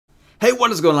Hey,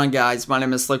 what is going on, guys? My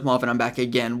name is Slcmof and I'm back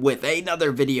again with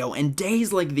another video, and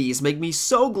days like these make me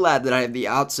so glad that I have the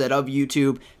outset of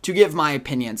YouTube to give my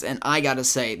opinions, and I gotta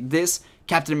say, this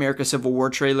Captain America Civil War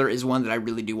trailer is one that I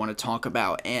really do want to talk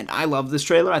about, and I love this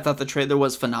trailer. I thought the trailer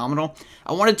was phenomenal.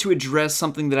 I wanted to address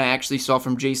something that I actually saw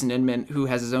from Jason Inman, who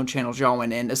has his own channel,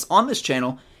 Jawin, and it's on this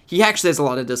channel. He actually has a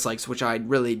lot of dislikes, which I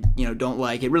really, don't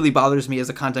like. It really bothers me as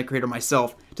a content creator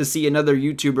myself to see another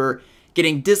YouTuber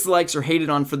getting dislikes or hated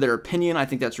on for their opinion. I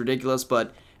think that's ridiculous,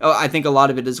 but I think a lot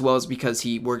of it as well is because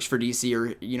he works for DC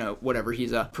or, whatever.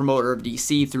 He's a promoter of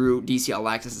DC through DC All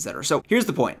Access, etc. So here's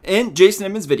the point. In Jason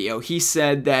Inman's video, he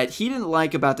said that he didn't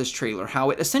like about this trailer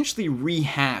how it essentially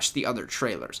rehashed the other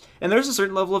trailers. And there's a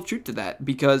certain level of truth to that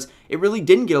because it really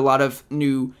didn't get a lot of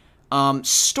new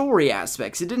story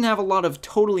aspects. It didn't have a lot of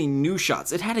totally new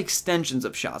shots. It had extensions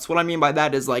of shots. What I mean by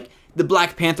that is like the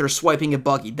Black Panther swiping a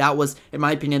buggy. That was, in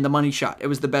my opinion, the money shot. It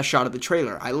was the best shot of the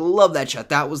trailer. I love that shot.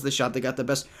 That was the shot that got the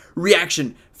best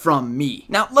reaction from me.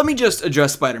 Now, let me just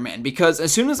address Spider-Man, because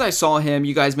as soon as I saw him,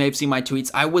 you guys may have seen my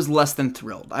tweets, I was less than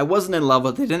thrilled. I wasn't in love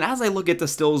with it, and as I look at the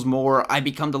stills more, I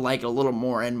become to like it a little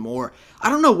more and more. I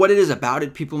don't know what it is about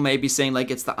it. People may be saying,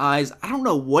 like, it's the eyes. I don't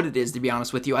know what it is, to be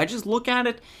honest with you. I just look at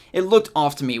it. It looked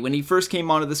off to me. When he first came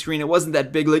onto the screen, it wasn't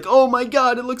that big, like, oh my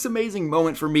god, it looks amazing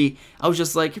moment for me. I was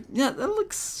just like, yeah, that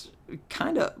looks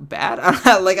kind of bad.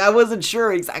 Like, I wasn't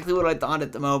sure exactly what I thought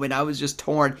at the moment. I was just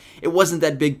torn. It wasn't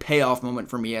that big payoff moment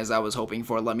for me as I was hoping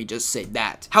for. Let me just say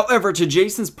that. However, to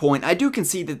Jason's point, I do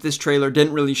concede that this trailer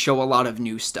didn't really show a lot of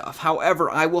new stuff. However,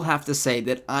 I will have to say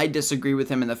that I disagree with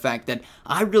him in the fact that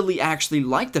I really actually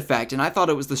liked the fact, and I thought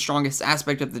it was the strongest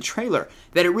aspect of the trailer,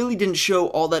 that it really didn't show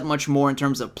all that much more in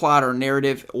terms of plot or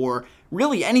narrative or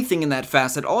really anything in that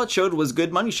facet. All it showed was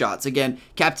good money shots. Again,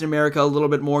 Captain America a little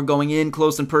bit more going in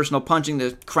close and personal, punching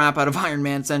the crap out of Iron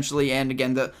Man essentially, and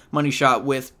again the money shot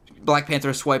with Black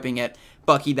Panther swiping at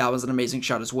Bucky. That was an amazing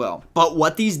shot as well. But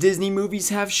what these Disney movies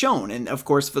have shown, and of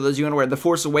course for those of you unaware, The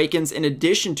Force Awakens in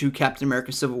addition to Captain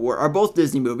America Civil War are both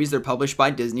Disney movies. They're published by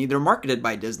Disney, they're marketed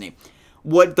by Disney.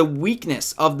 What the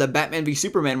weakness of the Batman v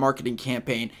Superman marketing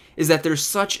campaign is that there's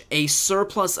such a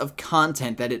surplus of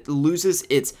content that it loses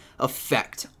its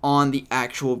effect on the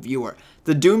actual viewer.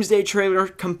 The Doomsday trailer,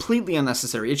 completely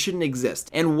unnecessary. It shouldn't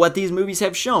exist. And what these movies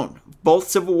have shown, both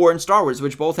Civil War and Star Wars,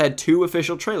 which both had 2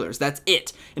 official trailers, that's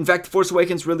it. In fact, The Force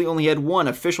Awakens really only had 1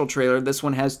 official trailer. This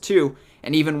one has 2,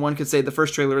 and even one could say the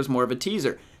first trailer is more of a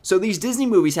teaser. So these Disney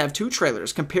movies have 2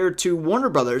 trailers compared to Warner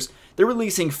Brothers. They're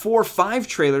releasing 4 or 5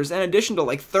 trailers in addition to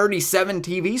like 37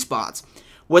 TV spots.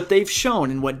 What they've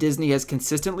shown and what Disney has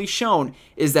consistently shown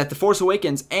is that The Force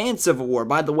Awakens and Civil War,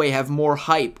 by the way, have more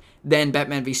hype than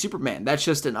Batman v Superman. That's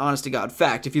just an honest-to-God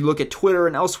fact. If you look at Twitter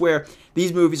and elsewhere,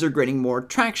 these movies are gaining more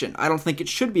traction. I don't think it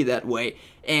should be that way,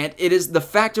 and it is the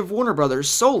fact of Warner Brothers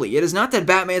solely. It is not that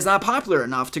Batman is not popular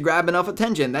enough to grab enough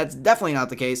attention. That's definitely not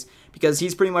the case, because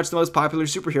he's pretty much the most popular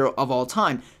superhero of all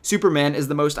time. Superman is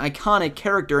the most iconic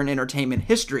character in entertainment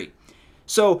history.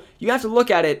 So you have to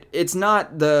look at it, it's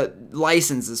not the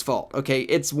license's fault, okay?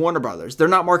 It's Warner Brothers. They're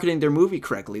not marketing their movie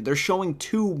correctly. They're showing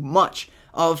too much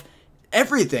of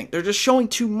everything. They're just showing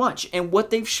too much. And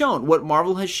what they've shown, what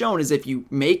Marvel has shown, is if you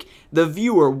make the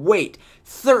viewer wait,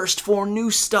 thirst for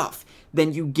new stuff,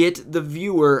 then you get the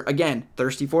viewer, again,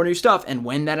 thirsty for new stuff, and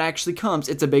when that actually comes,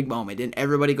 it's a big moment, and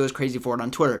everybody goes crazy for it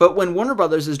on Twitter. But when Warner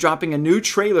Brothers is dropping a new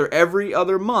trailer every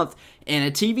other month, and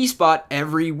a TV spot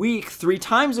every week, 3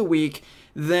 times a week,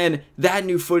 then that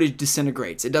new footage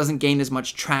disintegrates. It doesn't gain as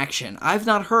much traction. I've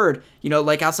not heard,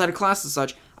 like outside of class and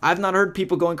such, I've not heard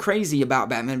people going crazy about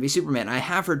Batman v Superman. I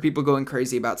have heard people going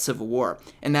crazy about Civil War,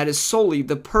 and that is solely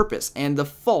the purpose and the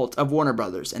fault of Warner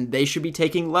Brothers, and they should be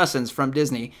taking lessons from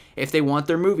Disney if they want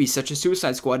their movies such as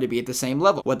Suicide Squad to be at the same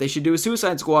level. What they should do is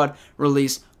Suicide Squad,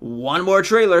 release 1 more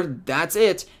trailer, that's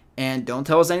it, and don't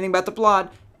tell us anything about the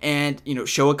plot, and,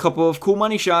 show a couple of cool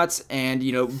money shots, and,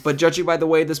 but judging by the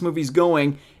way this movie's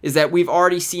going, is that we've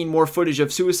already seen more footage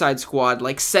of Suicide Squad,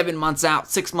 like 7 months out,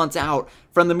 6 months out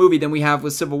from the movie than we have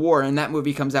with Civil War, and that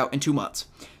movie comes out in 2 months.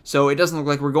 So it doesn't look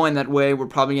like we're going that way. We're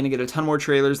probably going to get a ton more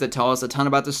trailers that tell us a ton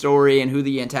about the story and who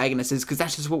the antagonist is, because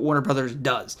that's just what Warner Brothers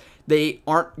does. They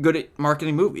aren't good at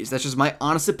marketing movies. That's just my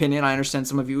honest opinion. I understand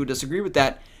some of you would disagree with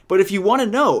that. But if you want to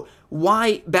know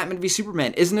why Batman v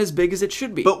Superman isn't as big as it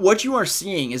should be. But what you are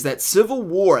seeing is that Civil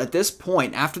War at this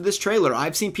point, after this trailer,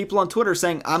 I've seen people on Twitter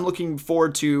saying, I'm looking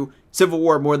forward to Civil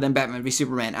War more than Batman v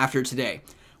Superman after today.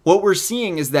 What we're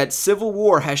seeing is that Civil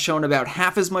War has shown about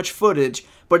half as much footage,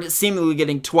 but it's seemingly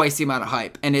getting twice the amount of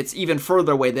hype, and it's even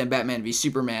further away than Batman v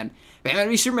Superman. Batman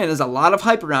v Superman has a lot of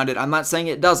hype around it. I'm not saying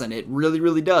it doesn't. It really,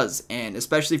 really does. And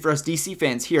especially for us DC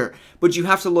fans here. But you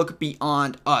have to look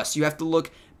beyond us. You have to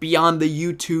look beyond the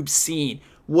YouTube scene.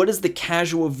 What is the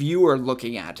casual viewer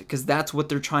looking at? Because that's what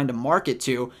they're trying to market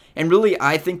to. And really,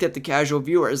 I think that the casual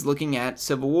viewer is looking at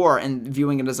Civil War and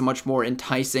viewing it as a much more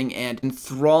enticing and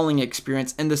enthralling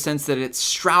experience in the sense that it's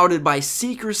shrouded by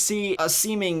secrecy, a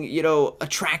seeming,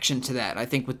 attraction to that, I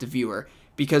think, with the viewer.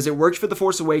 Because it worked for The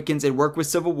Force Awakens, it worked with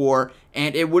Civil War,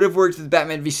 and it would have worked with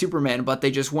Batman v Superman, but they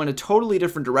just went a totally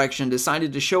different direction,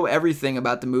 decided to show everything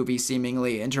about the movie,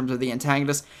 seemingly, in terms of the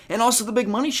antagonist, and also the big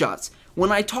money shots.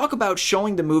 When I talk about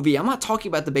showing the movie, I'm not talking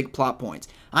about the big plot points.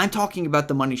 I'm talking about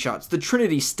the money shots. The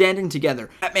Trinity standing together.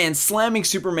 Batman slamming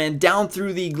Superman down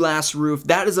through the glass roof.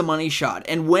 That is a money shot.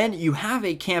 And when you have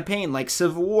a campaign like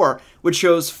Civil War, which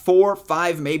shows 4,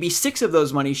 5, maybe 6 of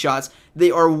those money shots,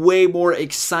 they are way more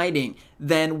exciting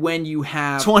than when you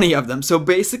have 20 of them. So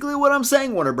basically what I'm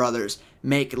saying, Warner Brothers,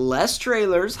 make less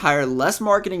trailers, hire less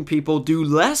marketing people, do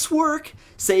less work,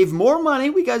 save more money.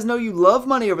 We guys know you love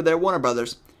money over there, Warner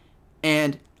Brothers.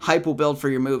 And hype will build for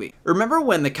your movie. Remember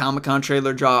when the Comic-Con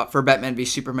trailer dropped for Batman v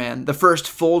Superman, the first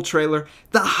full trailer?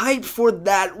 The hype for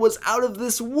that was out of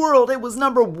this world. It was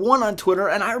 #1 on Twitter,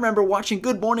 and I remember watching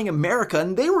Good Morning America,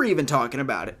 and they were even talking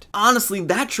about it. Honestly,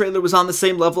 that trailer was on the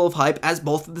same level of hype as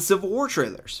both of the Civil War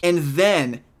trailers. And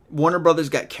then Warner Brothers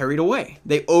got carried away.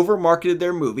 They over-marketed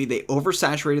their movie. They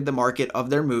oversaturated the market of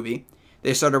their movie.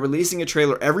 They started releasing a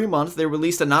trailer every month. They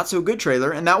released a not-so-good trailer,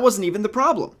 and that wasn't even the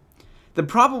problem. The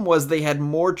problem was they had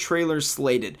more trailers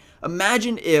slated.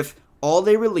 Imagine if all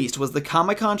they released was the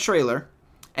Comic-Con trailer,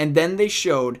 and then they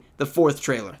showed the 4th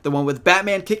trailer. The one with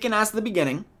Batman kicking ass at the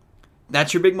beginning.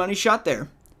 That's your big money shot there.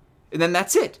 And then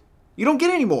that's it. You don't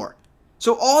get any more.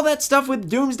 So all that stuff with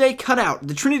Doomsday, cut out.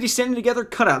 The Trinity standing together,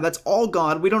 cut out. That's all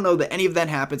gone. We don't know that any of that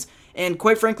happens. And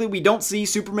quite frankly, we don't see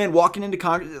Superman walking into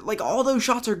Congress. Like, all those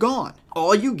shots are gone.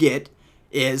 All you get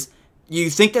is... you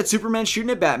think that Superman's shooting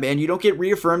at Batman, you don't get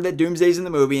reaffirmed that Doomsday's in the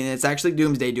movie, and it's actually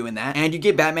Doomsday doing that, and you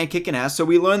get Batman kicking ass, so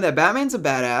we learn that Batman's a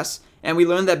badass, and we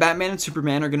learn that Batman and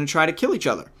Superman are going to try to kill each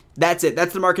other. That's it.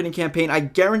 That's the marketing campaign. I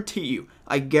guarantee you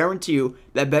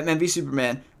that Batman v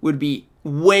Superman would be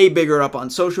way bigger up on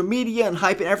social media and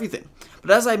hype and everything.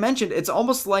 But as I mentioned, it's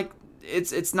almost like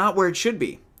it's not where it should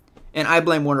be. And I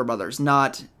blame Warner Brothers,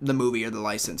 not the movie or the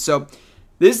license. So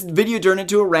this video turned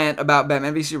into a rant about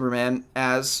Batman v Superman,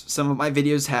 as some of my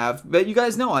videos have, but you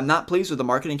guys know I'm not pleased with the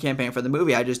marketing campaign for the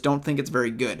movie. I just don't think it's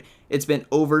very good. It's been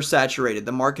oversaturated.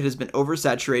 The market has been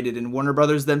oversaturated, and Warner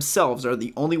Brothers themselves are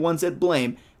the only ones at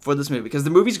blame for this movie, because the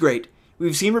movie's great.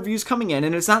 We've seen reviews coming in,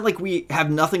 and it's not like we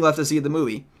have nothing left to see of the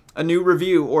movie. A new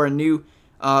review or a new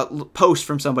post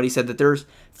from somebody said that there's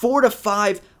 4 to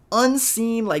 5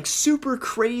 unseen, like super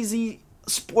crazy,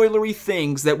 spoilery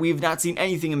things that we've not seen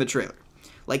anything in the trailer,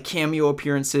 like cameo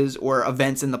appearances or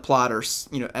events in the plot, or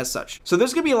as such. So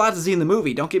there's gonna be a lot to see in the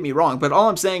movie, don't get me wrong, but all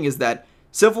I'm saying is that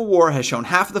Civil War has shown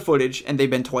half of the footage and they've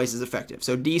been twice as effective.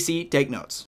 So DC, take notes.